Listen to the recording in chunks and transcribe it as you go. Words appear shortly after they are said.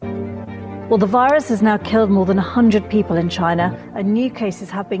Well, the virus has now killed more than 100 people in China, and new cases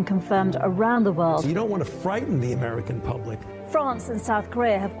have been confirmed around the world. So you don't want to frighten the American public. France and South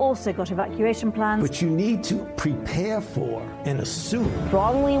Korea have also got evacuation plans. But you need to prepare for and assume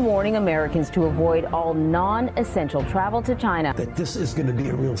strongly warning Americans to avoid all non-essential travel to China. That this is going to be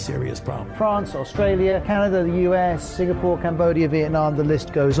a real serious problem. France, Australia, Canada, the US, Singapore, Cambodia, Vietnam, the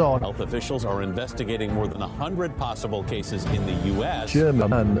list goes on. Health officials are investigating more than 100 possible cases in the US.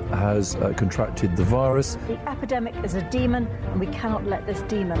 Germany has contracted the virus. The epidemic is a demon, and we cannot let this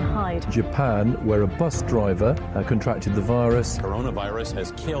demon hide. Japan, where a bus driver contracted the virus. Coronavirus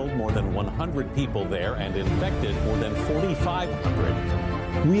has killed more than 100 people there and infected more than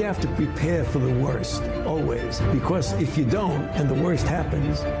 4,500. We have to prepare for the worst, always, because if you don't, and the worst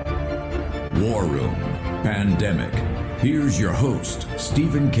happens. War Room Pandemic. Here's your host,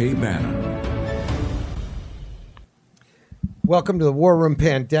 Stephen K. Bannon. Welcome to the War Room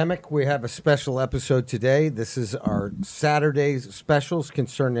Pandemic. We have a special episode today. This is our Saturday's specials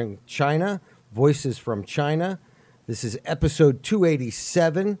concerning China, Voices from China. This is episode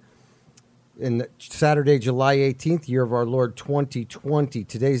 287 in Saturday, July 18th, year of our Lord 2020.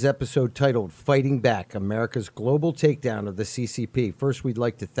 Today's episode titled Fighting Back, America's Global Takedown of the CCP. First, we'd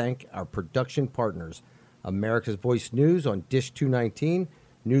like to thank our production partners, America's Voice News on Dish 219,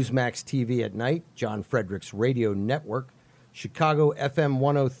 Newsmax TV at night, John Frederick's Radio Network, Chicago FM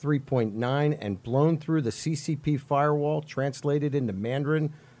 103.9, and blown through the CCP firewall, translated into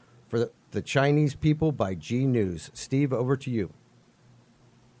Mandarin for the Chinese people by G News. Steve, over to you.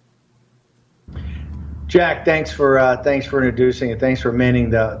 Jack, thanks for introducing and thanks for manning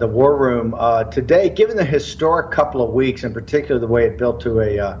the War Room today. Given the historic couple of weeks, in particular the way it built to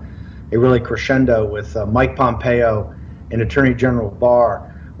a really crescendo with Mike Pompeo and Attorney General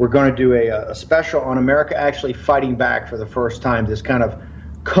Barr, we're going to do a special on America actually fighting back for the first time. This kind of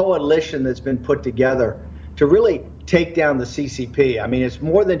coalition that's been put together to really take down the CCP. I mean, it's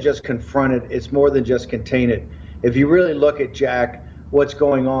more than just confront it. It's more than just contain it. If you really look at, Jack, what's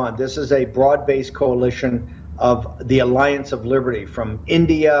going on, this is a broad-based coalition of the Alliance of Liberty, from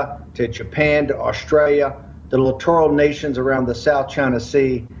India to Japan to Australia, the littoral nations around the South China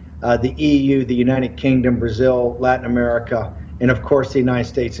Sea, the EU, the United Kingdom, Brazil, Latin America, and of course the United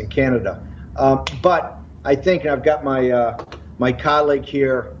States and Canada. But I think, and I've got my colleague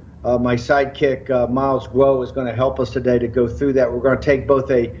here, my sidekick, Miles Guo, is going to help us today to go through that. We're going to take both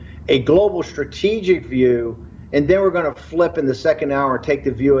a global strategic view, and then we're going to flip in the second hour and take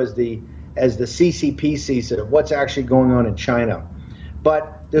the view as the CCP sees it, of what's actually going on in China.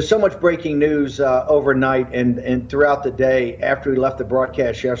 But there's so much breaking news overnight and throughout the day after we left the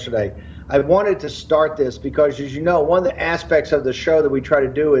broadcast yesterday. I wanted to start this because, as you know, one of the aspects of the show that we try to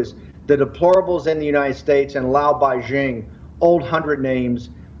do is the deplorables in the United States and Lao Beijing, old 100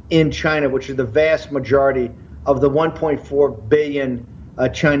 names, in China, which is the vast majority of the 1.4 billion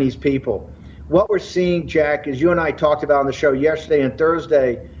Chinese people. What we're seeing, Jack, as you and I talked about on the show yesterday and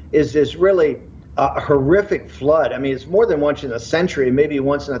Thursday, is this really horrific flood. I mean, it's more than once in a century, maybe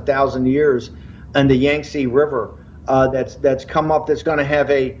once in 1,000 years, in the Yangtze River that's come up, that's going to have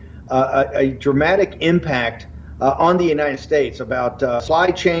a dramatic impact on the United States, about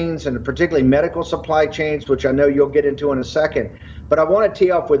supply chains and particularly medical supply chains, which I know you'll get into in a second. But I want to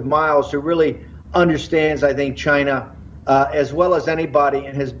tee up with Miles, who really understands, I think, China as well as anybody,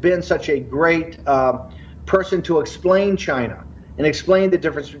 and has been such a great person to explain China and explain the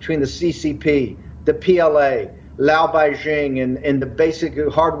difference between the CCP, the PLA, Lao Beijing, and the basic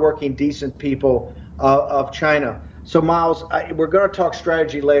hardworking, decent people of China. So, Miles, we're going to talk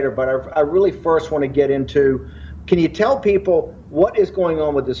strategy later, but I really first want to get into, can you tell people what is going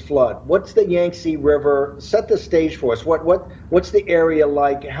on with this flood? What's the Yangtze River? Set the stage for us. What's the area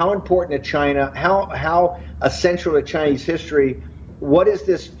like? How important to China? How essential to Chinese history? What is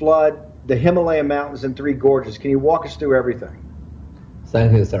this flood? The Himalaya Mountains and Three Gorges. Can you walk us through everything?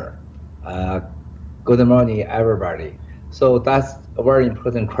 Thank you, sir. Good morning, everybody. So that's a very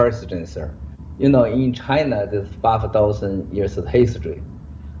important question, sir. You know, in China, there's 5,000 years of history.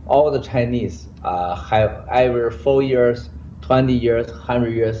 All the Chinese have every 4 years, 20 years, 100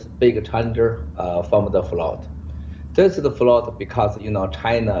 years, big challenger from the flood. This is the flood because, you know,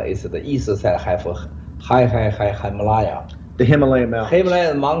 China is the east side have a high Himalaya. The Himalaya Mountains.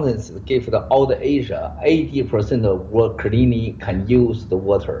 Himalaya Mountains give all the Asia, 80% of world cleaning can use the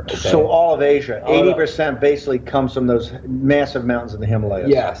water. Okay? So all of Asia, 80% basically comes from those massive mountains in the Himalayas.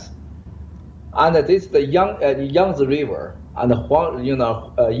 Yes. And this is the Yangtze River and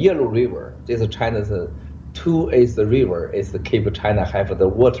the Yellow River. This is China's two is the river is to keep China have the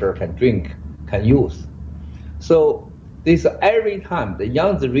water can drink, can use. So This every time the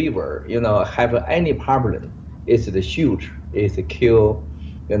Yangtze River, have any problem, it's the huge, it's kill,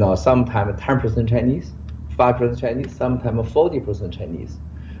 sometimes 10% Chinese, 5% Chinese, sometimes 40% Chinese.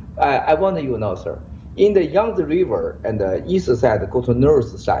 I want you to know, sir, in the Yangtze River and the east side go to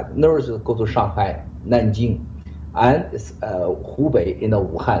north side, north go to Shanghai, Nanjing, and Hubei,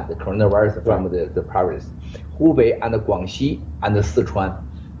 Wuhan, the coronavirus from the province, Hubei and Guangxi and Sichuan.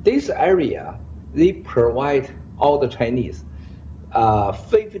 This area, they provide all the Chinese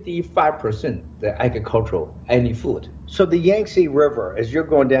 55% the agricultural, any food. So the Yangtze River, as you're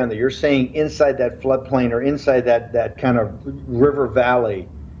going down there, you're saying inside that floodplain or inside that kind of river valley,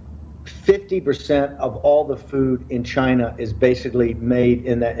 50% of all the food in China is basically made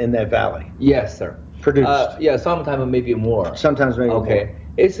in that valley. Yes, sir. Produced. Yeah, sometimes maybe more. Sometimes maybe more. Okay,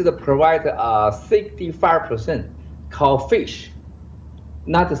 it's the provide 65% called fish,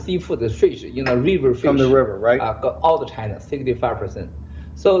 not the seafood, the fish, river fish. From the river, right? All the China, 65%.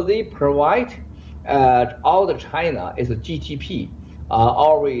 So they provide all the China is a GDP,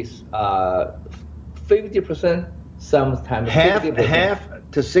 always 50%, sometimes 50%. Half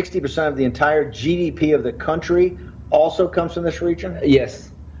to 60% of the entire GDP of the country also comes from this region? Yes.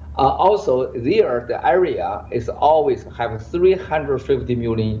 Also, there the area is always have 350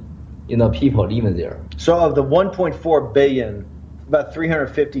 million, people living there. So of the 1.4 billion, about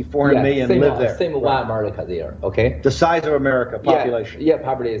 350, 400 million live there. Same one America there. Okay. The size of America, population. Yeah,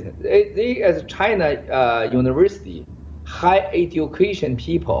 population. They as China university, high education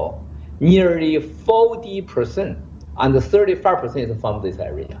people, nearly 40%. And 35% is from this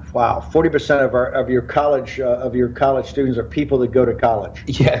area. Wow, 40% of your college students are people that go to college.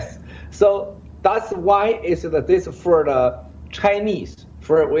 Yes, so that's why it's this for the Chinese,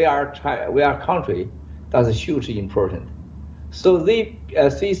 for we are country, that's hugely important. So the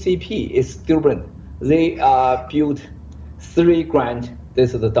CCP is different. They built 3 grand.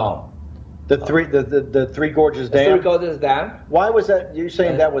 This is the dam. The Three Gorges Dam. Three Gorges Dam. Why was that? You're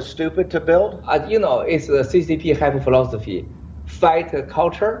saying that was stupid to build? It's the CCP have a philosophy: fight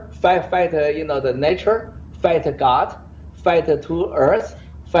culture, fight the nature, fight God, fight to earth,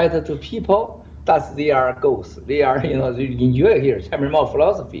 fight to people. That's their goals. They are they enjoy here. Chinese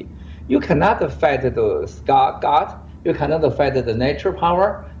philosophy. You cannot fight the God. You cannot fight the nature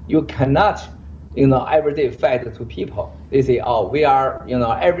power. You cannot every day fight to people. They say, we are,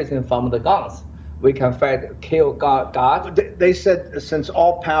 everything from the guns. We can fight, kill God. They said since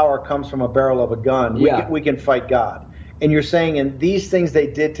all power comes from a barrel of a gun, we can fight God. And you're saying, and these things they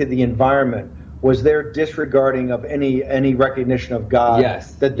did to the environment was their disregarding of any recognition of God.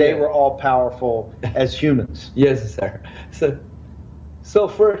 Yes. That they were all powerful as humans. Yes, sir. So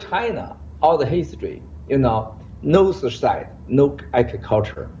for China, all the history, no suicide, no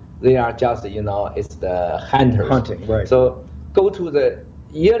agriculture. They are just, it's the hunters. Hunting, right. So go to the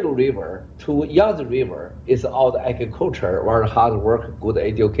Yellow River, to Yangtze River, is all the agriculture, very hard work, good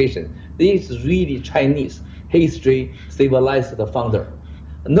education. This is really Chinese history, civilized the founder.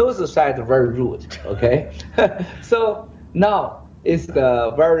 No society very rude, okay? So now it's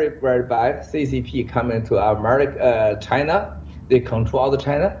the very, very bad. CCP coming to America, China, they control all the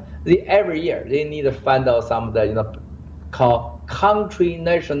China. Every year, they need to find out some of the, called country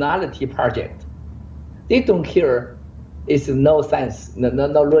nationality project. They don't care. It's no sense, no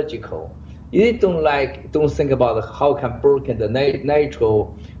logical. They don't think about how can broken the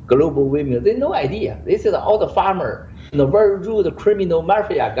natural global warming. They no idea. They said all the farmer, very rude criminal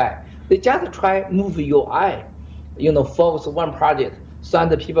mafia guy. They just try move your eye, focus one project. Some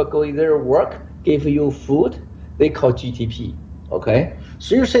the people go in their work, give you food. They call GDP. Okay.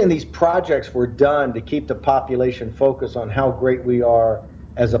 So you're saying these projects were done to keep the population focused on how great we are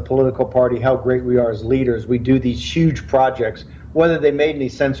as a political party, how great we are as leaders. We do these huge projects, whether they made any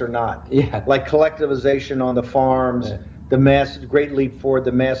sense or not. Yeah. Like collectivization on the farms, the great leap forward,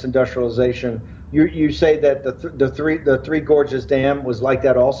 the mass industrialization. You say that the Three Gorges Dam was like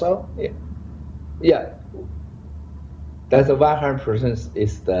that also? Yeah. That's 100%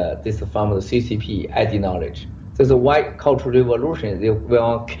 is this from the CCP ideology. There's a white cultural revolution. They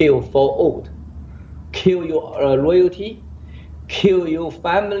will kill for old, kill your loyalty, kill your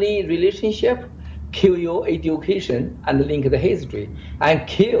family relationship, kill your education and link the history, and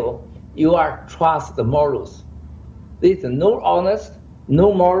kill your trust morals. There's no honest,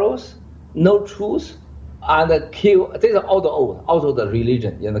 no morals, no truth, and kill. These are all the old, also the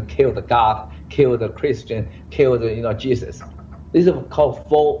religion. Kill the God, kill the Christian, kill the Jesus. This is called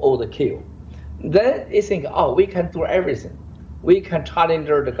for old kill. Then they think, we can do everything. We can challenge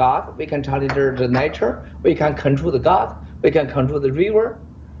the God. We can challenge the nature. We can control the God. We can control the river.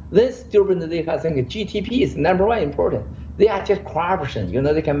 Then students, they can think GDP is number one important. They are just corruption.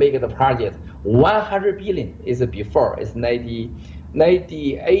 They can make the project 100 billion is before. It's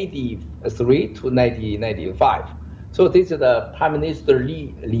 1983 to 1995. So this is the Prime Minister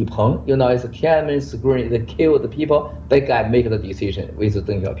Li Peng. It's a Tiananmen Square. They kill the people. That guy make the decision with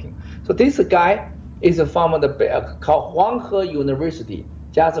Deng Xiaoping. So this guy is from the called Huanghe University,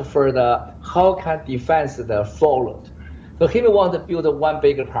 just for the how can defense the followed. So he want to build one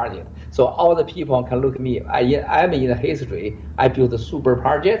bigger project. So all the people can look at me. I'm in the history. I built a super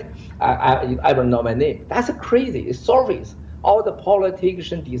project. I will know my name. That's crazy. It's service. All the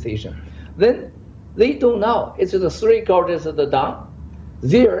politician decision. Then they don't know. It's the three gorges of the Dam.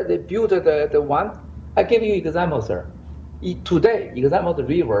 There they built the one. I give you example, sir. Today, example, the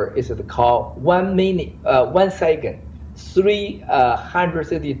river is called 1 minute, 1 second,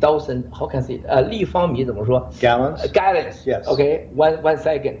 360,000. How can I say? 立方米怎么说? Gallons. Gallons. Yes. Okay, one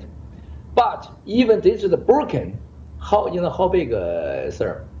second. But even this is broken. How big,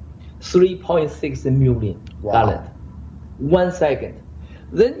 sir? 3.6 million gallons. 1 second.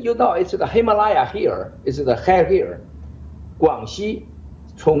 Then it's the Himalaya here. It's the hair here. Guangxi,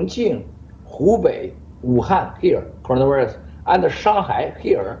 Chongqing, Hubei, Wuhan here, coronavirus, and Shanghai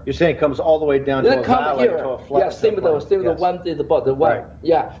here. You're saying it comes all the way down to a valley, to a flood. Yeah, same the one is about the one. Right.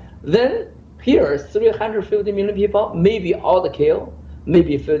 Yeah. Then here, 350 million people, maybe all the kill,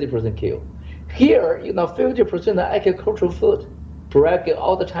 maybe 50% kill. Here, 50% agricultural food, breaking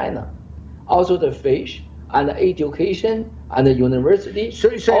all the China. Also the fish and the education and the university. So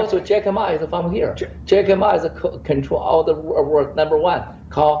also Jack Ma is from here. Jack Ma is control all the work. Number one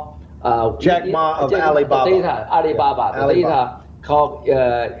called Jack Ma of Alibaba. Alibaba. The data called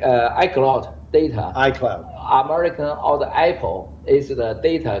iCloud data. iCloud. American or the Apple is the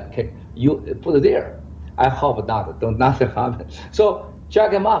data you put there. I hope nothing happen. So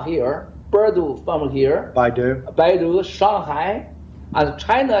Jack Ma here, Baidu from here. Baidu, Shanghai, and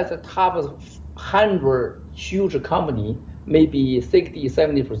China is the top 100 huge company, maybe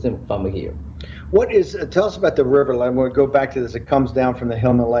 60-70% from here. Tell us about the river. I'm going to go back to this. It comes down from the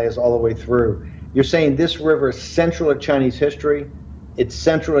Himalayas all the way through. You're saying this river is central to Chinese history. It's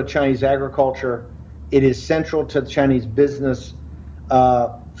central to Chinese agriculture. It is central to Chinese business.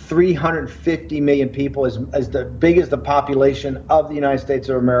 350 million people, as big as the population of the United States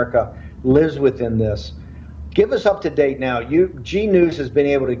of America, lives within this. Give us up to date now. G News has been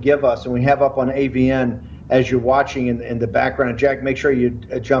able to give us, and we have up on AVN as you're watching in the background. Jack, make sure you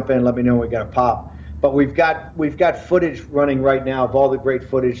jump in and let me know when we got to pop. But we've got footage running right now of all the great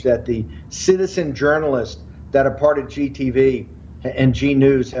footage that the citizen journalists that are part of GTV and G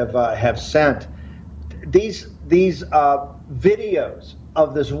News have sent. These videos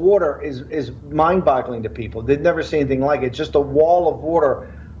of this water is mind-boggling to people. They've never seen anything like it. It's just a wall of water,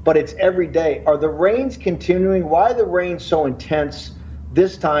 but it's every day. Are the rains continuing? Why are the rains so intense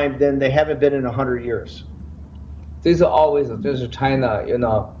this time than they haven't been in 100 years? This is China,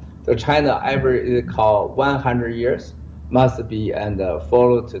 the China average is called 100 years must be and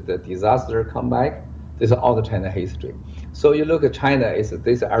follow to the disaster come back. This is all the China history. So you look at China is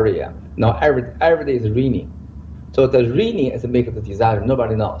this area. Now every day is raining. So the raining is make the disaster,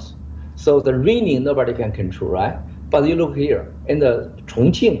 nobody knows. So the raining nobody can control, right? But you look here in the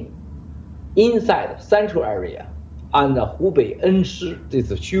Chongqing, inside central area, and the Hubei, Enshi, this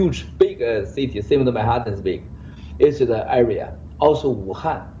huge big city, same as Manhattan is big. It's the area. Also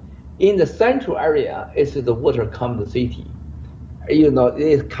Wuhan. In the central area, it's the water come to the city.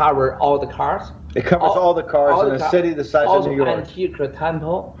 It covers all the cars. It covers all the cars in a city the size of New York. Also antique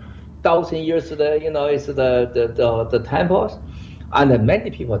temple, 1,000 years it's the temples, and many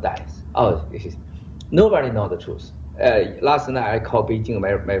people dies. Nobody knows the truth. Last night I called Beijing,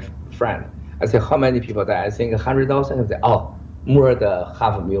 my friend. I said, how many people died? I think 100,000. He said, more than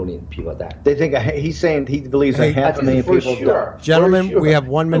 500,000 people died. They think he's saying he believes like 500,000 people died. Gentlemen, we have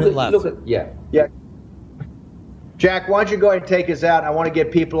 1 minute left. Yeah. Jack, why don't you go ahead and take us out? I want to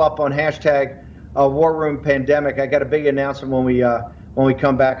get people up on hashtag War Room Pandemic. I got a big announcement when we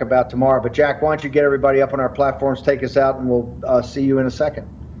come back about tomorrow. But Jack, why don't you get everybody up on our platforms, take us out, and we'll see you in a second.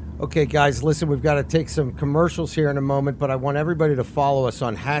 Okay, guys, listen, we've got to take some commercials here in a moment, but I want everybody to follow us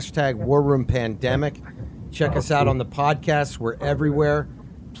on hashtag War Room Pandemic. Check us out on the podcast. We're everywhere.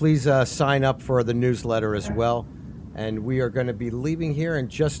 Please sign up for the newsletter as well. And we are going to be leaving here in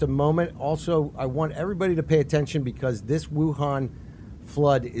just a moment. Also, I want everybody to pay attention because this Wuhan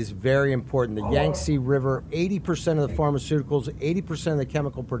flood is very important. The Yangtze River, 80% of the pharmaceuticals, 80% of the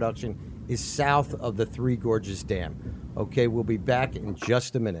chemical production is south of the Three Gorges Dam. Okay, we'll be back in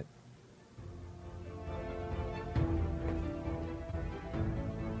just a minute.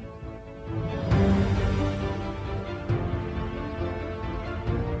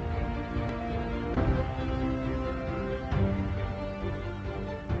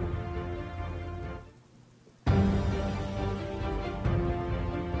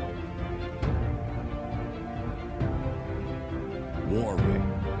 War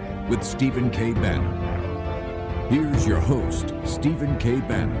Room with Stephen K. Bannon. Here's your host, Stephen K.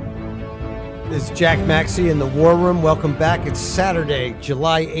 Bannon. This is Jack Maxey in the War Room. Welcome back. It's Saturday,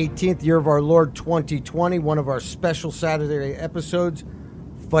 July 18th, year of our Lord 2020, one of our special Saturday episodes,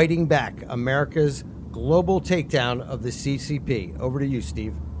 Fighting Back, America's global takedown of the CCP. Over to you,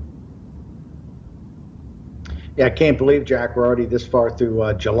 Steve. Yeah, I can't believe, Jack, we're already this far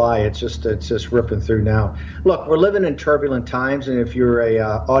through July. It's just ripping through now. Look, we're living in turbulent times, and if you're a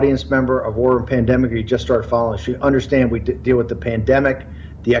audience member of War Room Pandemic, or you just started following us, you understand we deal with the pandemic,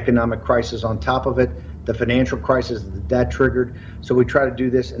 the economic crisis on top of it, the financial crisis that triggered. So we try to do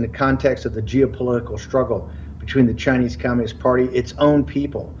this in the context of the geopolitical struggle between the Chinese Communist Party, its own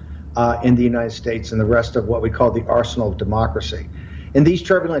people in the United States, and the rest of what we call the arsenal of democracy. In these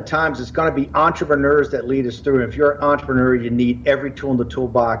turbulent times, it's going to be entrepreneurs that lead us through. If you're an entrepreneur, you need every tool in the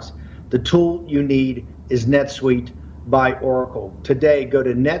toolbox. The tool you need is NetSuite by Oracle. Today, go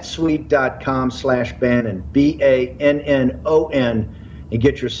to netsuite.com/Bannon, BANNON, and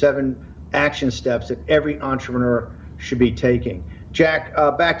get your 7 action steps that every entrepreneur should be taking. Jack,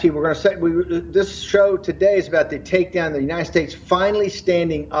 back to you. We're going to say this show today is about the takedown of the United States finally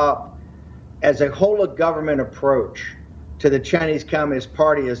standing up as a whole of government approach to the Chinese Communist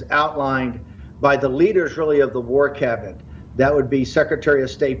Party as outlined by the leaders really of the war cabinet. That would be Secretary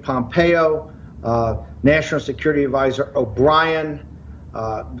of State Pompeo, National Security Advisor O'Brien,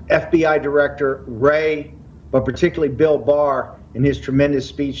 FBI Director Wray, but particularly Bill Barr in his tremendous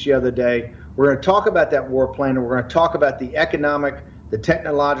speech the other day. We're going to talk about that war plan, and we're going to talk about the economic, the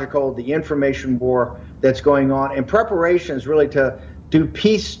technological, the information war that's going on, and preparations really to do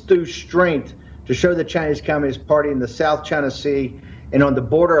peace through strength to show the Chinese Communist Party in the South China Sea and on the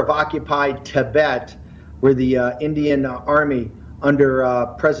border of occupied Tibet, where the Indian Army under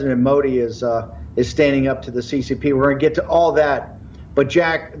President Modi is standing up to the CCP. We're going to get to all that. But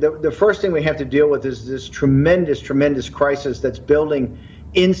Jack, the first thing we have to deal with is this tremendous crisis that's building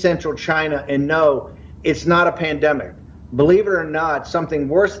in central China. And no, it's not a pandemic. Believe it or not, something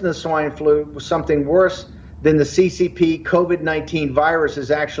worse than the swine flu, something worse than the CCP COVID-19 virus is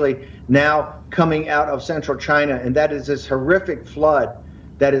actually now coming out of central China, and that is this horrific flood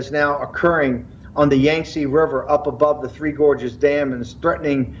that is now occurring on the Yangtze River up above the Three Gorges Dam and is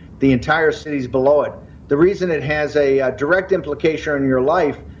threatening the entire cities below it. The reason it has a direct implication on your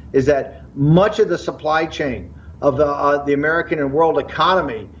life is that much of the supply chain of the American and world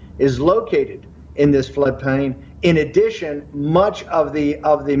economy is located in this floodplain. In addition, much of the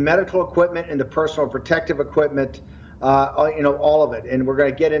medical equipment and the personal protective equipment, all of it. And we're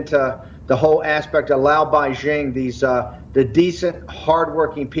going to get into the whole aspect of Lao Beijing, these the decent,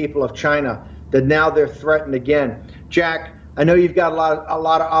 hardworking people of China, that now they're threatened again. Jack, I know you've got a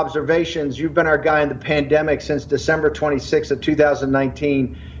lot of observations. You've been our guy in the pandemic since December 26th of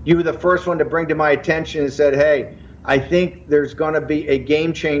 2019. You were the first one to bring to my attention and said, hey, I think there's going to be a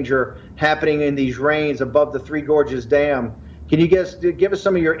game changer happening in these rains above the Three Gorges Dam. Can you give us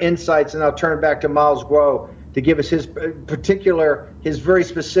some of your insights, and I'll turn it back to Miles Guo to give us his very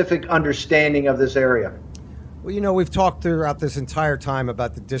specific understanding of this area. Well, we've talked throughout this entire time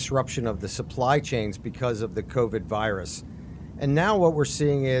about the disruption of the supply chains because of the COVID virus. And now what we're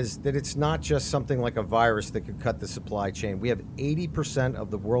seeing is that it's not just something like a virus that could cut the supply chain. We have 80% of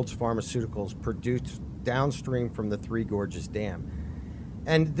the world's pharmaceuticals produced downstream from the Three Gorges Dam.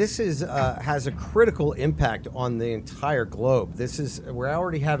 And this has a critical impact on the entire globe. We're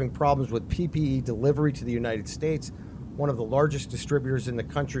already having problems with PPE delivery to the United States. One of the largest distributors in the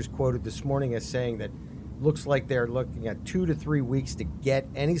country is quoted this morning as saying that looks like they're looking at 2 to 3 weeks to get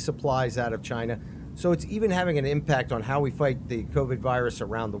any supplies out of China. So it's even having an impact on how we fight the COVID virus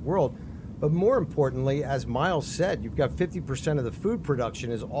around the world. But more importantly, as Miles said, you've got 50% of the food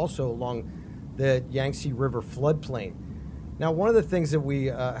production is also along the Yangtze River floodplain. Now, one of the things that we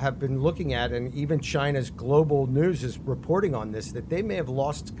have been looking at, and even China's global news is reporting on this, that they may have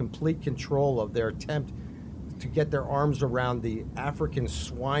lost complete control of their attempt to get their arms around the African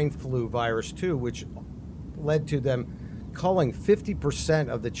swine flu virus too, which led to them culling 50%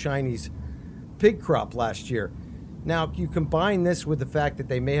 of the Chinese pig crop last year. Now, you combine this with the fact that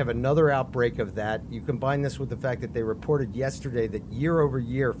they may have another outbreak of that. You combine this with the fact that they reported yesterday that year over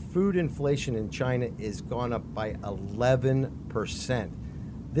year, food inflation in China is gone up by 11%.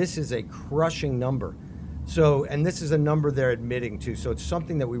 This is a crushing number. So, and this is a number they're admitting to. So it's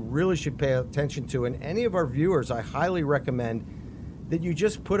something that we really should pay attention to. And any of our viewers, I highly recommend that you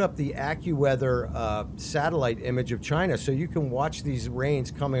just put up the AccuWeather satellite image of China so you can watch these rains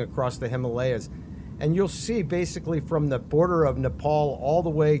coming across the Himalayas. And you'll see basically from the border of Nepal all the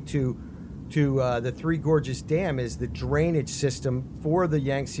way to to the Three Gorges Dam is the drainage system for the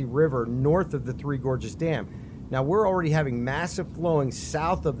Yangtze River north of the Three Gorges Dam. Now, we're already having massive flowing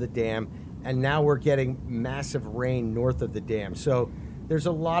south of the dam, and now we're getting massive rain north of the dam. So there's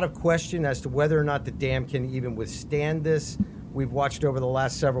a lot of question as to whether or not the dam can even withstand this. We've watched over the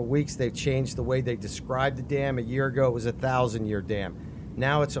last several weeks, they've changed the way they described the dam. A year ago, it was a 1,000-year dam.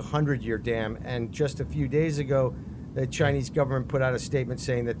 Now it's a 100-year dam. And just a few days ago, the Chinese government put out a statement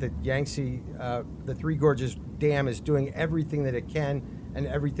saying that the Yangtze, the Three Gorges Dam is doing everything that it can and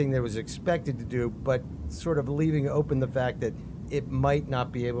everything that it was expected to do, but sort of leaving open the fact that it might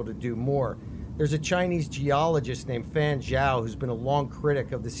not be able to do more. There's a Chinese geologist named Fan Zhao who's been a long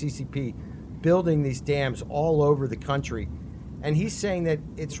critic of the CCP building these dams all over the country. And he's saying that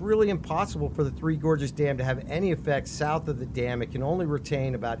it's really impossible for the Three Gorges Dam to have any effect south of the dam. It can only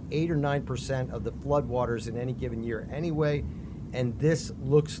retain about 8 or 9% of the floodwaters in any given year anyway. And this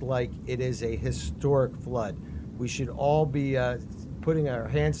looks like it is a historic flood. We should all be putting our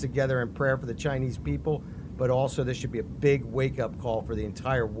hands together in prayer for the Chinese people, but also this should be a big wake-up call for the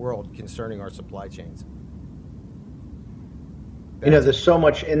entire world concerning our supply chains. You know, there's so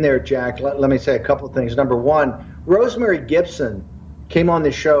much in there, Jack. Let me say a couple of things. Number one, Rosemary Gibson came on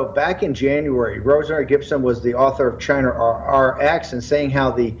the show back in January. Rosemary Gibson was the author of China RX and saying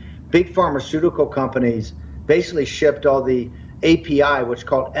how the big pharmaceutical companies basically shipped all the API, which is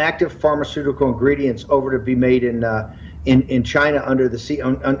called active pharmaceutical ingredients, over to be made in China under the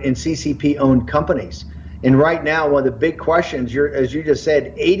in CCP-owned companies. And right now, one of the big questions, as you just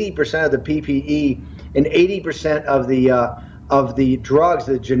said, 80% of the PPE and 80% of the drugs,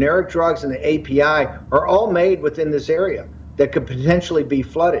 the generic drugs and the API, are all made within this area that could potentially be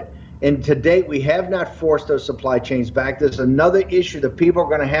flooded. And to date, we have not forced those supply chains back. There's another issue that people are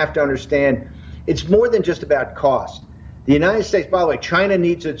going to have to understand. It's more than just about cost. The United States, by the way, China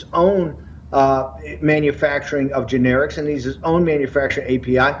needs its own manufacturing of generics and needs its own manufacturing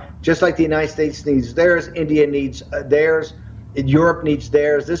API, just like the United States needs theirs, India needs theirs, Europe needs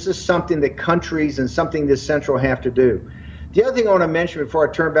theirs. This is something that countries and something this central have to do. The other thing I want to mention before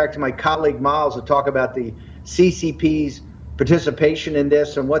I turn back to my colleague Miles to talk about the CCP's participation in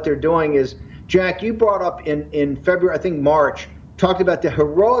this and what they're doing is, Jack, you brought up in February, I think March, talked about the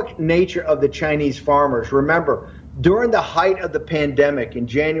heroic nature of the Chinese farmers. Remember, during the height of the pandemic in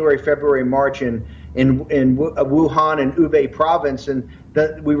January, February, March in Wuhan and Hubei province, and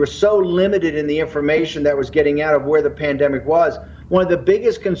we were so limited in the information that was getting out of where the pandemic was, one of the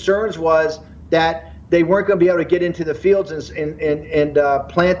biggest concerns was that they weren't going to be able to get into the fields and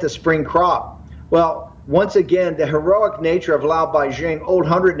plant the spring crop. Well, once again, the heroic nature of Lao Beijing, old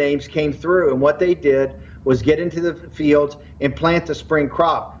 100 names, came through, and what they did was get into the fields and plant the spring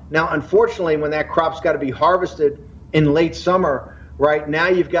crop. Now, unfortunately, when that crop's got to be harvested in late summer, right now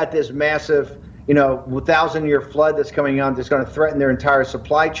you've got this massive, 1,000-year flood that's coming on that's going to threaten their entire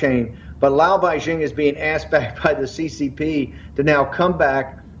supply chain. But Lao Beijing is being asked back by the CCP to now come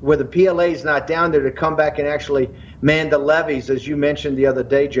back, where the PLA is not down there, to come back and actually man the levees, as you mentioned the other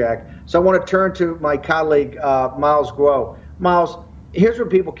day, Jack. So I want to turn to my colleague, Miles Guo. Miles, here's what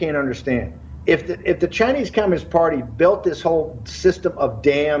people can't understand. If the Chinese Communist Party built this whole system of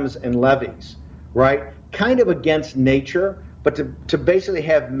dams and levees, right, kind of against nature, but to basically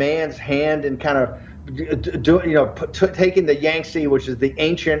have man's hand and kind of taking the Yangtze, which is the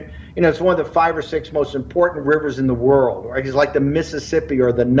ancient, it's one of the 5 or 6 most important rivers in the world, right? It's like the Mississippi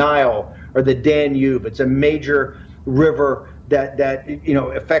or the Nile or the Danube. It's a major river that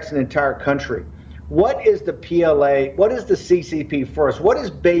affects an entire country. What is the PLA? What is the CCP first? What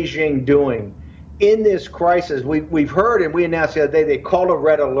is Beijing doing in this crisis? We've heard, and we announced the other day, they called a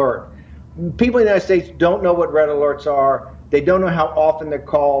red alert. People in the United States don't know what red alerts are. They don't know how often they're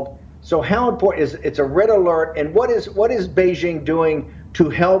called. So how important is it's a red alert, and what is Beijing doing to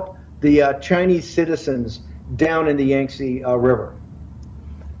help the Chinese citizens down in the Yangtze River?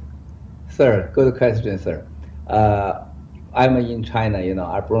 Sir, good question, sir. I'm in China.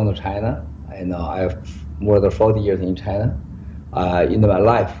 I'm born in China. I have more than 40 years in China. In my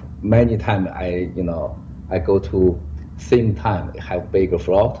life, many times I go to same time have big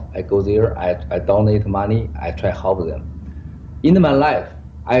flood. I go there. I donate money. I try help them. In my life,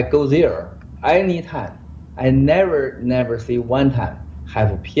 I go there anytime. I never see one time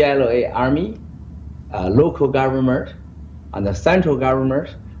have a PLA army, local government, and the central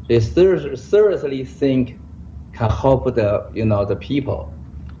government. They seriously think can help the people,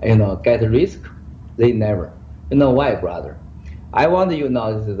 get risk. They never. You know why, brother? I want you to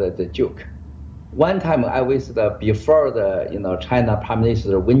know this is the joke. One time I visited before the China Prime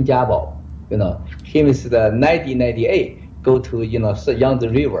Minister Wen Jiabao. He was the 1998 go to Yangtze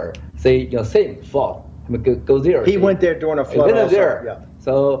River say, same flood. Go there. He went there during a flood. He went also. there. Yeah.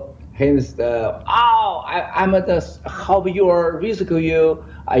 So he's I'm at the help you or rescue you.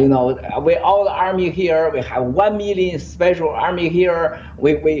 We all the army here. We have 1 million special army here.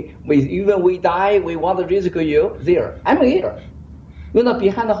 We even we die. We want to rescue you. There, I'm here.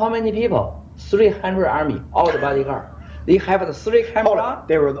 Behind how many people? 300 army, all the bodyguard. They have the 3 camera.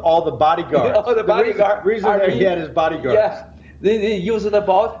 They were all the bodyguards. All the bodyguard. Reason he had his bodyguards. Yes, they use the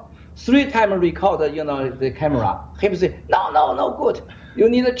boat. 3 times record, the camera. He say, no, good. You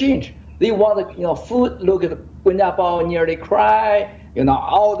need a change. They want, food. Look at Guanyabao nearly cry.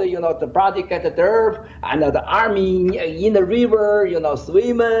 All the body get the dirt, and the army in the river,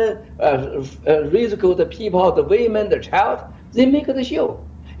 swimming, rescue the people, the women, the child. They make the show.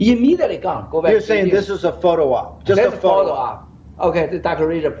 Immediately gone. Go back. You're saying this is a photo op, just That's a photo op. Okay, the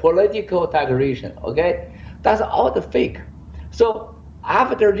declaration, political declaration. Okay, that's all the fake. So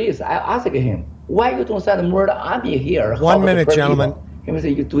after this, I asked him, why you don't send more army here? 1 minute, gentlemen. He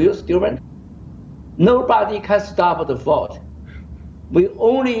say, do you student? Nobody can stop the fault. We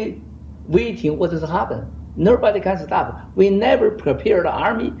only waiting what has happened. Nobody can stop. We never prepare the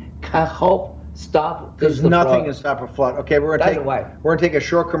army can help stop this. There's nothing to stop a flood. Okay, we're gonna take a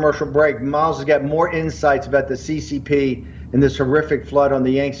short commercial break. Miles has got more insights about the CCP and this horrific flood on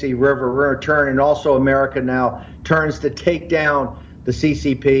the Yangtze River. We're gonna turn, and also America now turns to take down the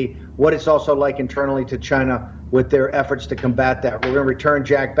CCP. What it's also like internally to China with their efforts to combat that. We're gonna return,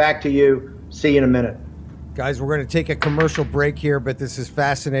 Jack, back to you. See you in a minute. Guys, we're going to take a commercial break here, but this is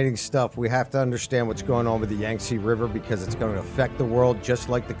fascinating stuff. We have to understand what's going on with the Yangtze River because it's going to affect the world just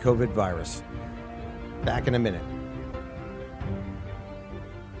like the COVID virus. Back in a minute.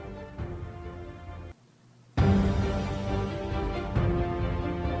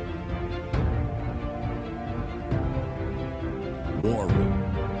 War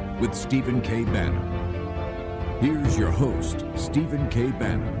Room with Stephen K. Bannon. Here's your host, Stephen K.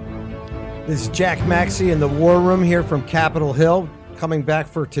 Bannon. This is Jack Maxey in the War Room here from Capitol Hill, coming back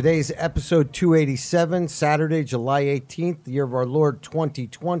for today's episode 287, Saturday, July 18th, the year of our Lord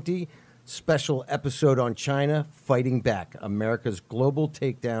 2020, special episode on China fighting back, America's global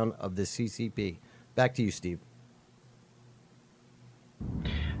takedown of the CCP. Back to you, Steve.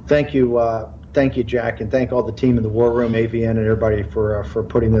 Thank you, Jack, and thank all the team in the War Room, AVN, and everybody for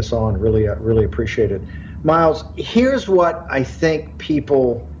putting this on. Really appreciate it. Miles, here's what I think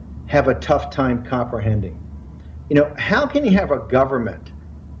people have a tough time comprehending. How can you have a government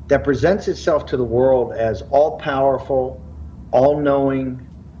that presents itself to the world as all-powerful, all-knowing,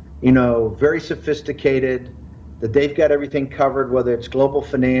 very sophisticated, that they've got everything covered, whether it's global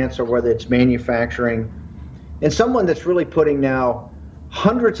finance or whether it's manufacturing, and someone that's really putting now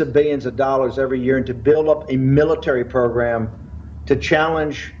hundreds of billions of dollars every year into build up a military program to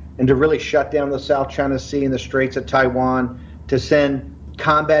challenge and to really shut down the South China Sea and the Straits of Taiwan, to send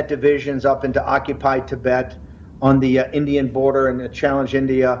combat divisions up into occupied Tibet on the Indian border and to challenge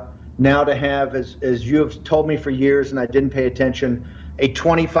India. Now to have, as you have told me for years and I didn't pay attention, a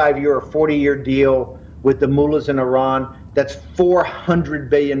 25-year or 40-year deal with the mullahs in Iran. That's $400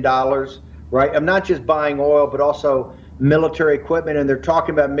 billion, right? I'm not just buying oil, but also military equipment. And they're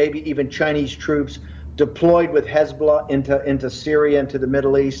talking about maybe even Chinese troops deployed with Hezbollah into Syria, into the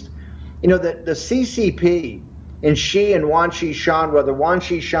Middle East. The CCP, and Xi and Wan Xishan, whether Wan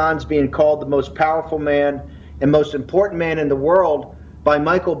Xishan's being called the most powerful man and most important man in the world by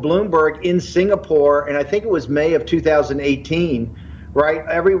Michael Bloomberg in Singapore, and I think it was May of 2018, right?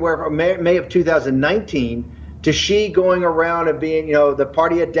 Everywhere from May of 2019, to Xi going around and being, the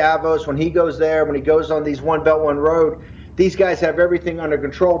party at Davos, when he goes there, when he goes on these One Belt, One Road, these guys have everything under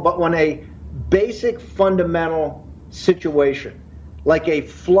control. But when a basic fundamental situation, like a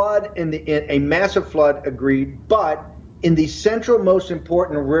flood, in a massive flood, agreed, but in the central most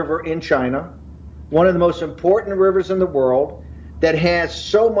important river in China, one of the most important rivers in the world, that has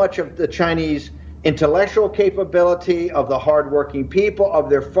so much of the Chinese intellectual capability, of the hardworking people,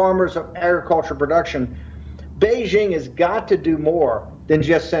 of their farmers, of agricultural production, Beijing has got to do more than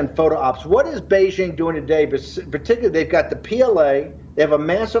just send photo ops. What is Beijing doing today? Particularly, they've got the PLA, they have a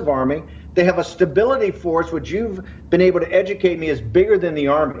massive army, they have a stability force, which you've been able to educate me is bigger than the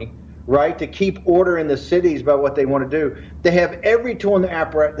army, right? To keep order in the cities about what they want to do. They have every tool in the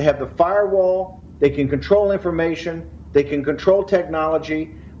apparatus. They have the firewall. They can control information. They can control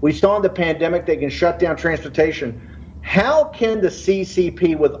technology. We saw in the pandemic, they can shut down transportation. How can the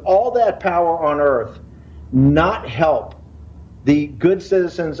CCP, with all that power on earth, not help the good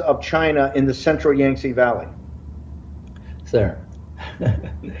citizens of China in the central Yangtze Valley? Sir,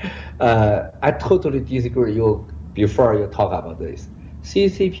 I totally disagree you before you talk about this.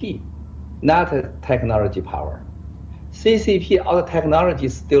 CCP not technology power. CCP, all the technology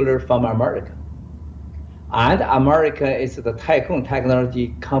is still from America. And America is the tycoon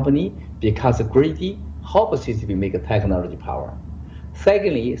technology company because greedy help CCP make a technology power.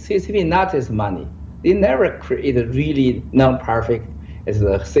 Secondly, CCP not as money. They never create a really non-perfect as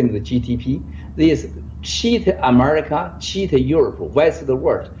the same as the GDP. They cheat America, cheat Europe, west of the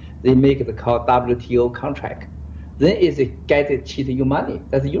world. They make the called WTO contract. Then is it get cheat you money.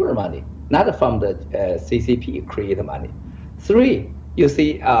 That's your money, not from the CCP create money. Three, you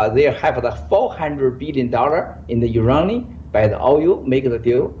see they have the $400 billion in the uranium by the oil, make the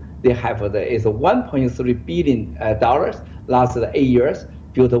deal. They have the is $1.3 billion last 8 years,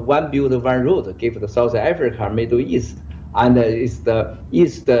 build one road, give the South Africa, Middle East, and it's the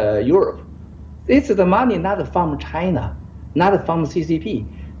East Europe. It's the money not from China, not from CCP.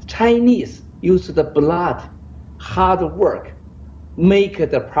 Chinese use the blood, hard work, make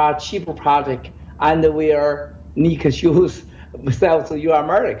the cheap project, and wear Nike shoes, sell to you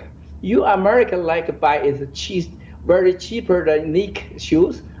America. You America like buy is cheap, very cheaper than Nike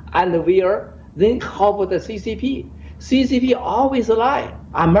shoes, and wear then help the CCP. CCP always lie.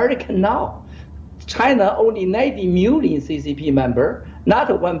 America now. China only 90 million CCP member, not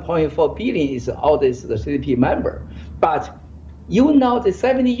 1.4 billion is all this the CCP member. But you know the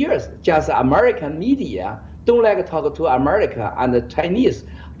 70 years, just American media don't like to talk to America and the Chinese.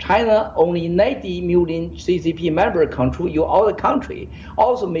 China only 90 million CCP member control you all the country.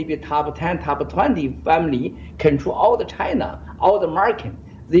 Also maybe top 10, top 20 family control all the China, all the market.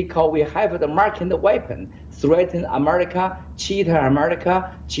 They call we have the market weapon, threaten America, cheat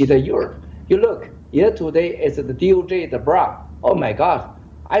Europe. You look, today is the DOJ, the Burra. Oh my God.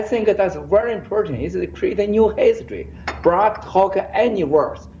 I think that's very important. It's create a new history. Burra talk any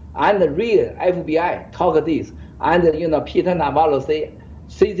words, and the real FBI talk this, and Peter Navarro say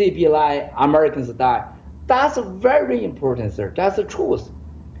CCP lie, Americans die. That's very important, sir. That's the truth.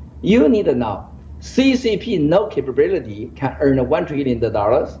 You need to know. CCP no capability can earn $1 trillion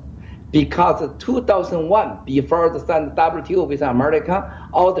because 2001, before the signed WTO with America,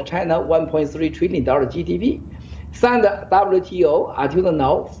 all the China $1.3 trillion GDP. Signed WTO until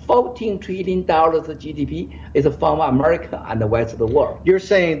now, $14 trillion GDP is from America and the rest of the world. You're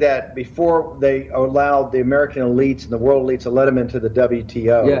saying that before they allowed the American elites and the world elites to let them into the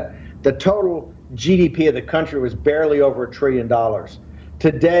WTO, the total GDP of the country was barely over $1 trillion.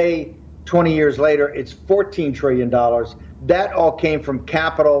 Today, 20 years later, it's $14 trillion. That all came from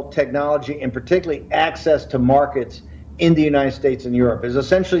capital, technology, and particularly access to markets in the United States and Europe. It's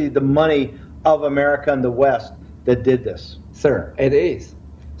essentially the money of America and the West that did this. Sir, it is.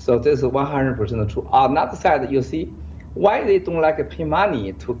 So this is 100% true. On the other side, you see, why they don't like pay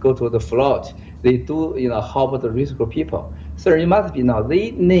money to go to the float? They do, help the risk people. Sir, you must be now,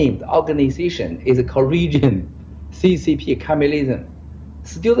 they named organization is called region, CCP, communism.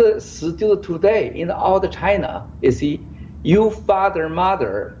 Still today in all the China, you see, you father,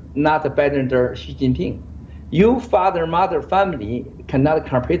 mother, not better than Xi Jinping. You father, mother, family cannot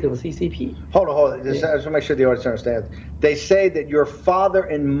compete with CCP. Hold on. I just want to make sure the audience understands. They say that your father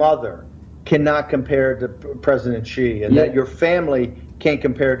and mother cannot compare to President Xi, and that your family can't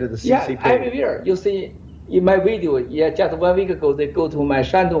compare to the CCP. Yeah, every year, you see, in my video, just 1 week ago, they go to my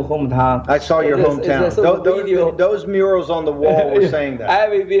Shandong hometown. I saw your hometown. Those murals on the wall were saying that.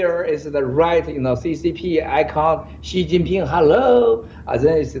 Everywhere is the right, CCP icon, Xi Jinping, hello. And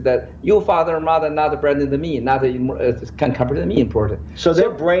then it's that your father, mother, not better than me, not can compare to me important. So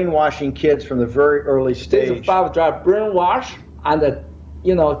they're brainwashing kids from the very early stage. This five-drive brainwash and,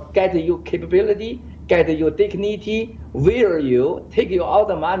 get your capability, get your dignity, wear you, take you all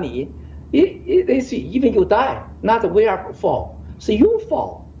the money. They see even you die, not we are fall. So you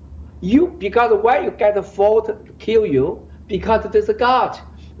fall. Because why you get a fall to kill you? Because there's a God.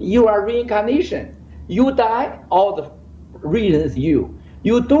 You are reincarnation. You die, all the reasons you.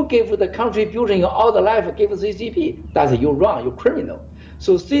 You don't give the contribution all the life, give CCP. That's you wrong, you criminal.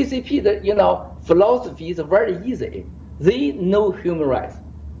 So CCP, the philosophy is very easy. They know human rights.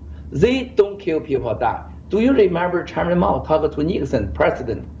 They don't kill people die. Do you remember Chairman Mao talked to Nixon,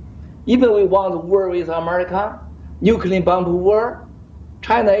 president? Even we want to war with America, nuclear bomb war,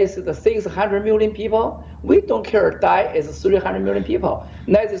 China is the 600 million people. We don't care, die is 300 million people.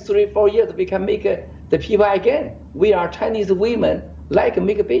 Next 3-4 years, we can make the people again. We are Chinese women, like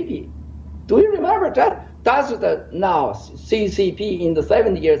make a baby. Do you remember that? That's the now CCP in the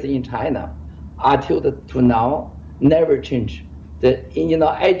 70 years in China, until to now, never change. The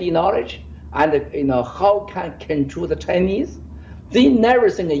ID knowledge and how can control the Chinese. They never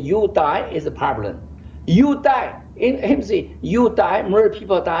think you die is a problem. You die, you die, more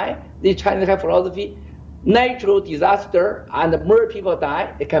people die, The Chinese have philosophy, natural disaster and more people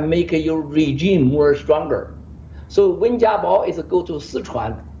die, it can make your regime more stronger. So when Jiabao is go to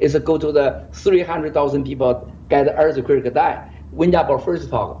Sichuan, is go to the 300,000 people get earthquake die. When Jiabao first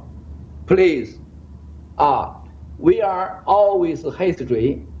talk, please, we are always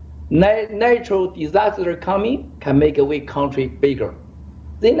history. Natural disaster coming can make a weak country bigger.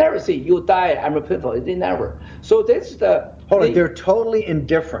 They never say you die, I'm a people. They never. So this is the. Hold on, they're totally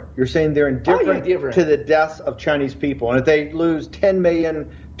indifferent. You're saying they're indifferent to the deaths of Chinese people, and if they lose 10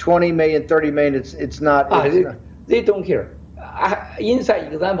 million, 20 million, 30 million, it's not. They don't care.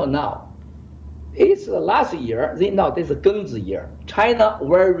 Inside example now, it's last year. This is Gengzi year. China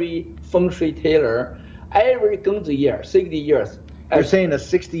very feng shui tailor. Every Gengzi year, 60 years. You're saying a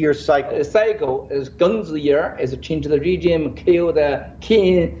 60-year cycle. A cycle is Gengzi year, is change the regime, kill the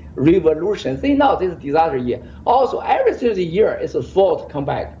king, revolution. They know this is disaster year. Also, every 30 year is a fault come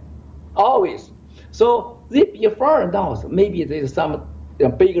back, always. So they before now, maybe there's some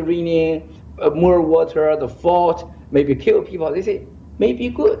big raining, more water, the fault, maybe kill people. They say maybe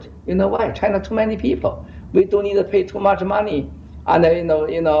good. You know why? China too many people. We don't need to pay too much money, and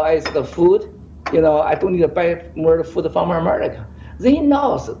as the food, I don't need to buy more food from America. They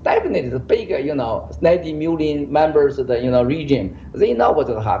know definitely the big, 90 million members of the, regime. They know what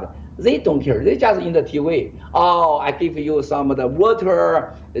will happen. They don't care. They just in the TV. Oh, I give you some of the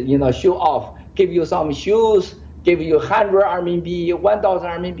water, show off. Give you some shoes. Give you 100 RMB, 1,000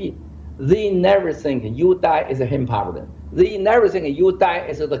 RMB. They never think you die is a him problem. They never think you die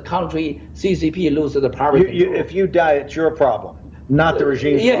is the country CCP loses the power. If you die, it's your problem, not the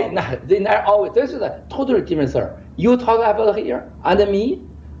regime's problem. They never always. This is a totally different, sir. You talk about here, and me,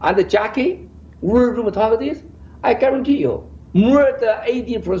 and Jackie, we're room talk this. I guarantee you, more than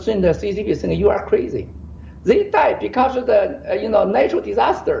 80% of CCP think you are crazy. They die because of the natural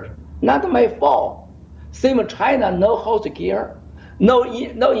disaster, not my fault. Same China, no health care, no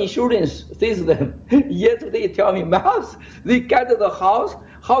insurance system. Yesterday tell me, Mouse, they get the house,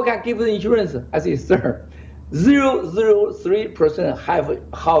 how can I give the insurance? I say, sir, 0.003% have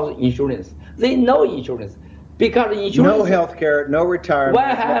house insurance. They know insurance. Because insurance, no health care, no retirement,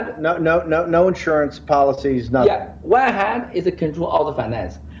 one hand, no insurance policies, nothing. Yeah, one hand is the control of the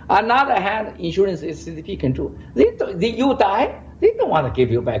finance. Another hand, insurance is CCP control. You die, they don't want to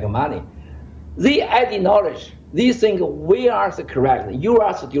give you back money. They add the knowledge. They think we are the correct. You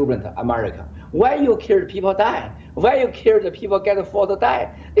are stupid, America. Why you care people die? Why you care the people get forced to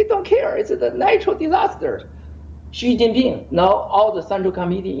die? They don't care. It's the natural disaster. Xi Jinping, now all the Central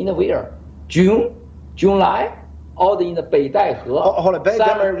Committee in the where? July, all in the Beidai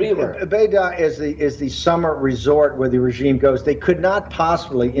Summer River. Beidai is the summer resort where the regime goes. They could not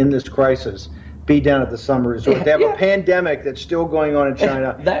possibly, in this crisis, be down at the summer resort. They have a pandemic that's still going on in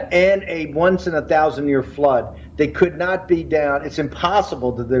China and a once-in-a-thousand-year flood. They could not be down. It's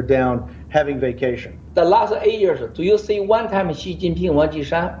impossible that they're down having vacation. The last 8 years, do you see one time Xi Jinping, Wang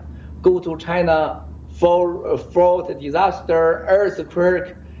Jishan, go to China for flood disaster,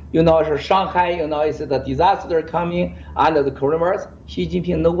 earthquake, Shanghai, it's the disaster coming under the coronavirus. Xi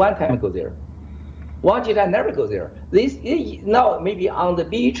Jinping no one time go there. Wang Jishan never go there. This now maybe on the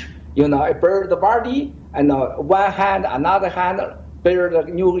beach, a bird party, and one hand, another hand, bear the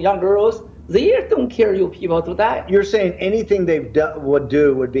new young girls. They don't care you people to die. You're saying anything they've would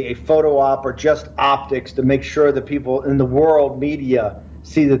do would be a photo op or just optics to make sure that people in the world media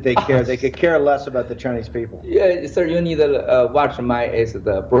see that they care. They could care less about the Chinese people. Yeah, sir, you need to watch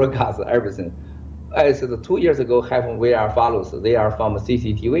the broadcast, everything. 2 years ago, we are follows. They are from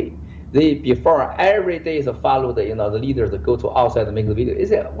CCTV. They before every day is follow the the leaders that go to outside and make the video.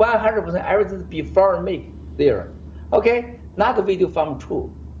 It's 100% everything before make there. Okay, not the video from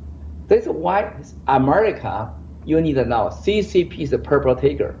true. That's why America. You need to know CCP is the purple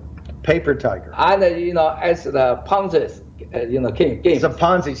tiger. Paper tiger. And as the Ponzi. Game. It's a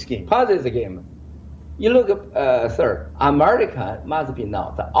Ponzi scheme. Ponzi is a game. You look, sir, America must be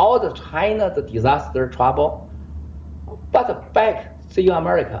now. All the China, the disaster trouble, but back to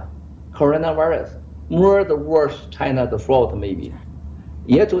America, coronavirus, more the worst China, the fraud maybe.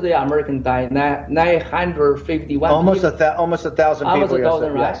 Yesterday, American died 951 almost people. Almost 1,000 people. Almost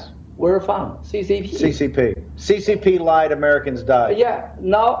 1,000, right? Yes. Where from? CCP. CCP lied, Americans died. Yeah,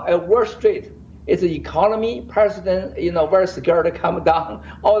 now a Wall Street. It's the economy, president, very scared to come down.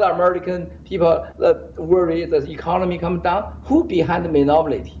 All the American people worry the economy come down. Who behind the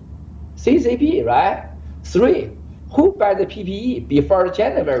monopoly? CCP, right? 3, who buy the PPE before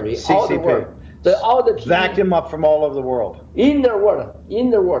January? CCP. All the world. All the PPE. Vacuum up from all over the world. In the world,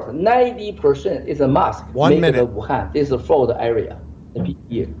 90% is a mask. 1 minute. Wuhan, this is a fraud area, the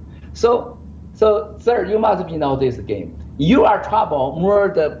PPE. So, sir, you must be know this game. You are trouble more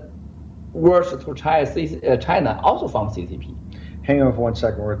the worse to China also from CCP. Hang on for 1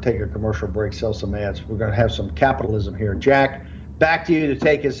 second. We're going to take a commercial break, sell some ads. We're going to have some capitalism here. Jack, back to you to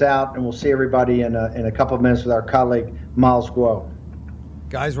take us out, and we'll see everybody in a couple of minutes with our colleague, Miles Guo.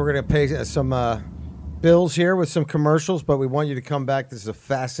 Guys, we're going to pay some bills here with some commercials, but we want you to come back. This is a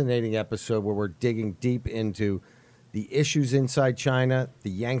fascinating episode where we're digging deep into the issues inside China, the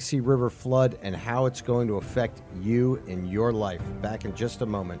Yangtze River flood, and how it's going to affect you in your life. Back in just a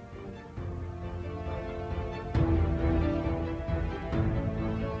moment.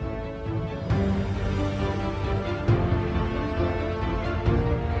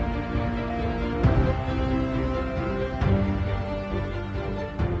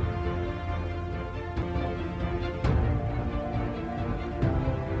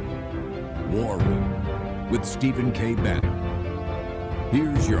 War Room with Stephen K. Bannon.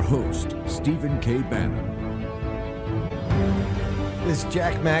 Here's your host, Stephen K. Bannon. This is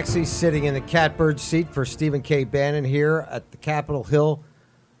Jack Maxey sitting in the catbird seat for Stephen K. Bannon here at the Capitol Hill.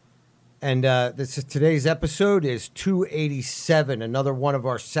 And today's episode is 287, another one of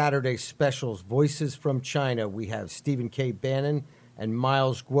our Saturday specials, Voices from China. We have Stephen K. Bannon and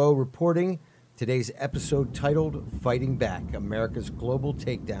Miles Guo reporting. Today's episode titled Fighting Back, America's Global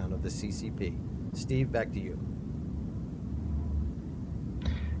Takedown of the CCP. Steve, back to you.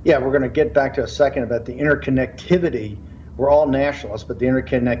 Yeah, we're going to get back to a second about the interconnectivity. We're all nationalists, but the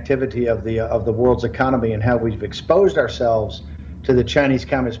interconnectivity of the world's economy and how we've exposed ourselves to the Chinese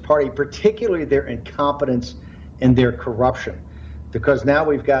Communist Party, particularly their incompetence and their corruption. Because now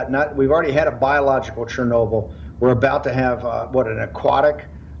we've already had a biological Chernobyl. We're about to have an aquatic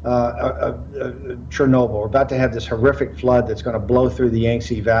Chernobyl. We're about to have this horrific flood that's going to blow through the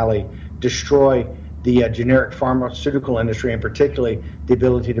Yangtze Valley, destroy the generic pharmaceutical industry, and particularly the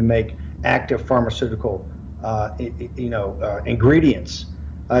ability to make active pharmaceutical ingredients.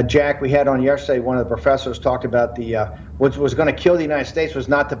 Jack, we had on yesterday, one of the professors talked about what was going to kill the United States was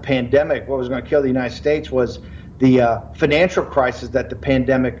not the pandemic. What was going to kill the United States was the financial crisis that the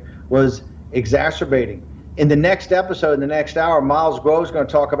pandemic was exacerbating. In the next episode, in the next hour, Miles Guo is going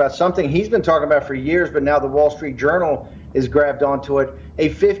to talk about something he's been talking about for years, but now the Wall Street Journal is grabbed onto it, a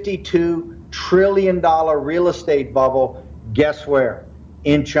 $52 trillion real estate bubble, guess where?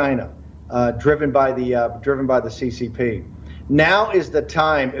 In China, driven by the CCP. Now is the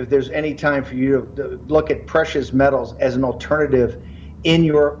time, if there's any time for you to look at precious metals as an alternative in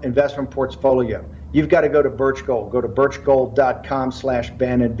your investment portfolio. You've got to go to Birch Gold. Go to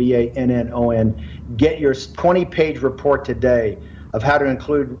birchgold.com/Bannon, Bannon. Get your 20-page report today of how to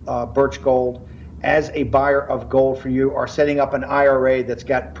include Birch Gold as a buyer of gold for you, or setting up an IRA that's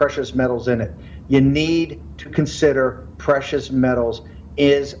got precious metals in it. You need to consider precious metals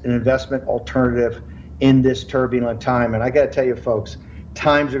as an investment alternative in this turbulent time. And I got to tell you, folks,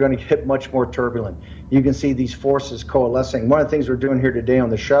 times are going to get much more turbulent. You can see these forces coalescing. One of the things we're doing here today on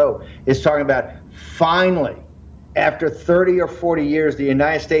the show is talking about, finally, after 30 or 40 years, the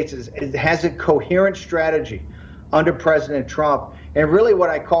United States has a coherent strategy under President Trump, and really what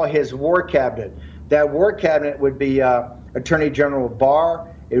I call his war cabinet. That war cabinet would be Attorney General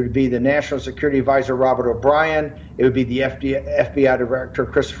Barr, it would be the National Security Advisor Robert O'Brien, it would be the FBI Director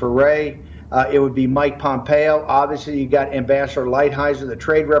Christopher Wray, it would be Mike Pompeo. Obviously, you got Ambassador Lighthizer, the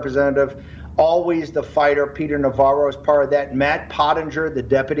trade representative, always the fighter. Peter Navarro is part of that. Matt Pottinger, the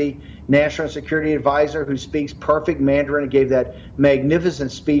Deputy National Security Advisor, who speaks perfect Mandarin and gave that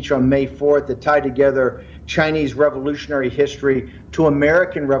magnificent speech on May 4th that tied together Chinese revolutionary history to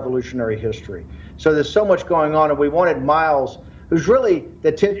American revolutionary history. So there's so much going on, and we wanted Miles, who's really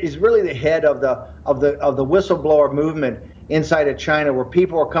the head of the whistleblower movement inside of China, where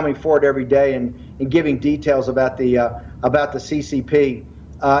people are coming forward every day and giving details about the CCP,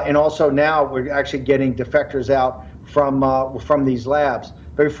 and also now we're actually getting defectors out from these labs.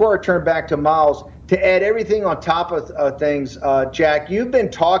 But before I turn back to Miles, to add everything on top of things, Jack, you've been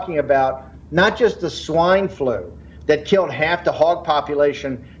talking about not just the swine flu that killed half the hog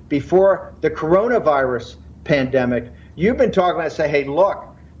population before the coronavirus pandemic. You've been talking about, say, hey, look,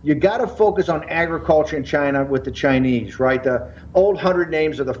 you got to focus on agriculture in China with the Chinese, right? The old 100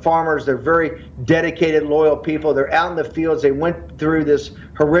 names of the farmers. They're very dedicated, loyal people. They're out in the fields. They went through this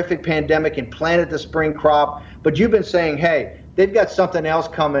horrific pandemic and planted the spring crop. But you've been saying, hey, they've got something else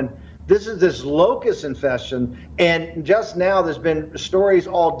coming. This is this locust infestation. And just now there's been stories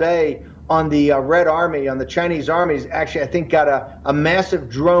all day on the Red Army, on the Chinese armies, actually, I think, got a massive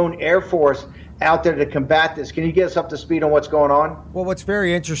drone air force out there to combat this. Can you get us up to speed on what's going on? Well, what's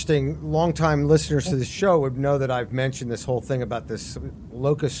very interesting, longtime listeners to the show would know that I've mentioned this whole thing about this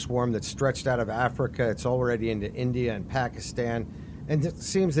locust swarm that's stretched out of Africa. It's already into India and Pakistan, and it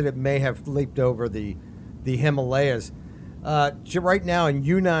seems that it may have leaped over the Himalayas. Right now in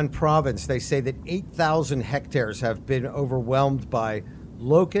Yunnan province, they say that 8,000 hectares have been overwhelmed by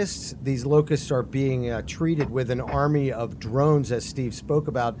locusts. These locusts are being treated with an army of drones, as Steve spoke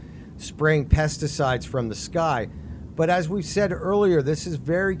about, spraying pesticides from the sky. But as we've said earlier, this is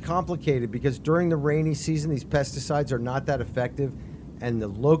very complicated because during the rainy season, these pesticides are not that effective, and the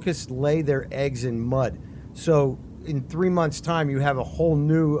locusts lay their eggs in mud. So in 3 months' time, you have a whole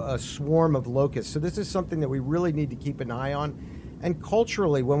new swarm of locusts. So this is something that we really need to keep an eye on. And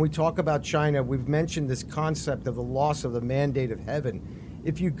culturally, when we talk about China, we've mentioned this concept of the loss of the mandate of heaven.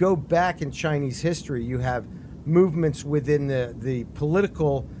 If you go back in Chinese history, you have movements within the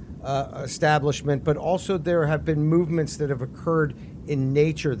political establishment, but also there have been movements that have occurred in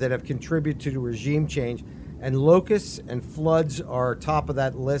nature that have contributed to regime change. And locusts and floods are top of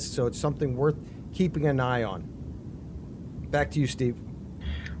that list, so it's something worth keeping an eye on. Back to you, Steve.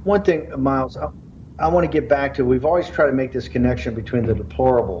 One thing, Miles, I want to get back to, we've always tried to make this connection between the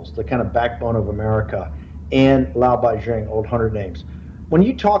deplorables, the kind of backbone of America, and Lao Beijing, old 100 names. When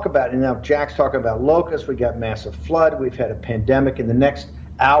you talk about, and now Jack's talking about locusts, we got massive flood, we've had a pandemic. In the next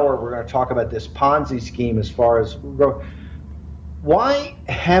hour, we're going to talk about this Ponzi scheme as far as growth. Why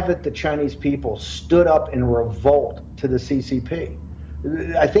haven't the Chinese people stood up in revolt to the CCP?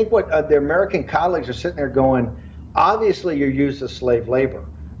 I think what their American colleagues are sitting there going, obviously you're used as slave labor.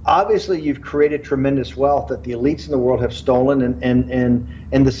 Obviously you've created tremendous wealth that the elites in the world have stolen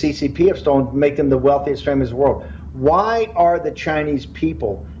and the CCP have stolen, make them the wealthiest families in the world. Why are the Chinese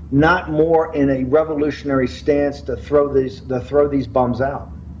people not more in a revolutionary stance to throw these bums out?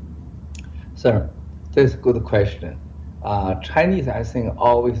 Sir, this is a good question. Chinese, I think,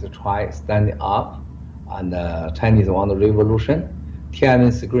 always try standing up, and Chinese want the revolution.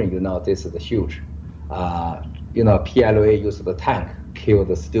 Tiananmen Square, this is huge. PLA used the tank, kill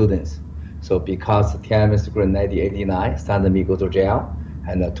the students. So because Tiananmen Square in 1989, sent me go to jail,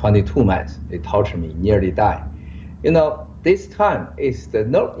 and 22 months, they tortured me, nearly died. This time is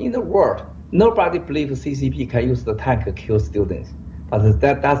in the world, nobody believes CCP can use the tank to kill students. But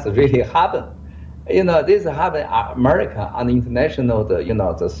that's really happened. This happened in America and international,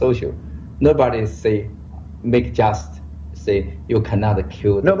 the social. Nobody say you cannot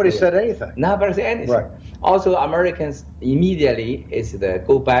kill. Nobody said anything. Nobody said anything. Right. Also, Americans immediately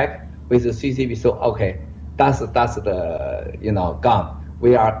go back with the CCP. So okay, that's the gone.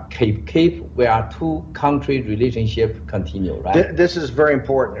 We are we are two country relationship continue, right? This is very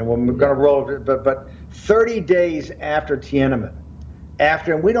important, and we're going to roll over. But 30 days after Tiananmen,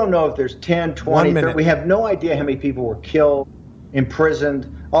 and we don't know if there's 10, 20, 30, we have no idea how many people were killed,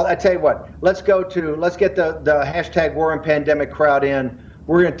 imprisoned. I tell you what, let's get the hashtag War and Pandemic crowd in.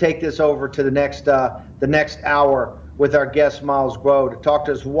 We're going to take this over to the next hour with our guest Miles Guo to talk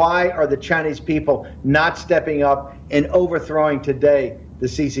to us. Why are the Chinese people not stepping up and overthrowing today the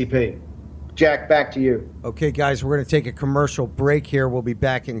CCP? Jack, back to you. Okay, guys, we're going to take a commercial break here. We'll be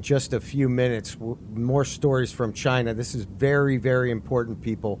back in just a few minutes. More stories from China. This is very, very important,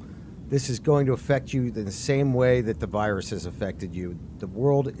 people. This is going to affect you in the same way that the virus has affected you. The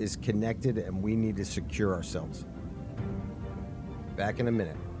world is connected, and we need to secure ourselves. Back in a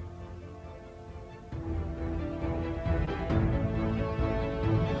minute.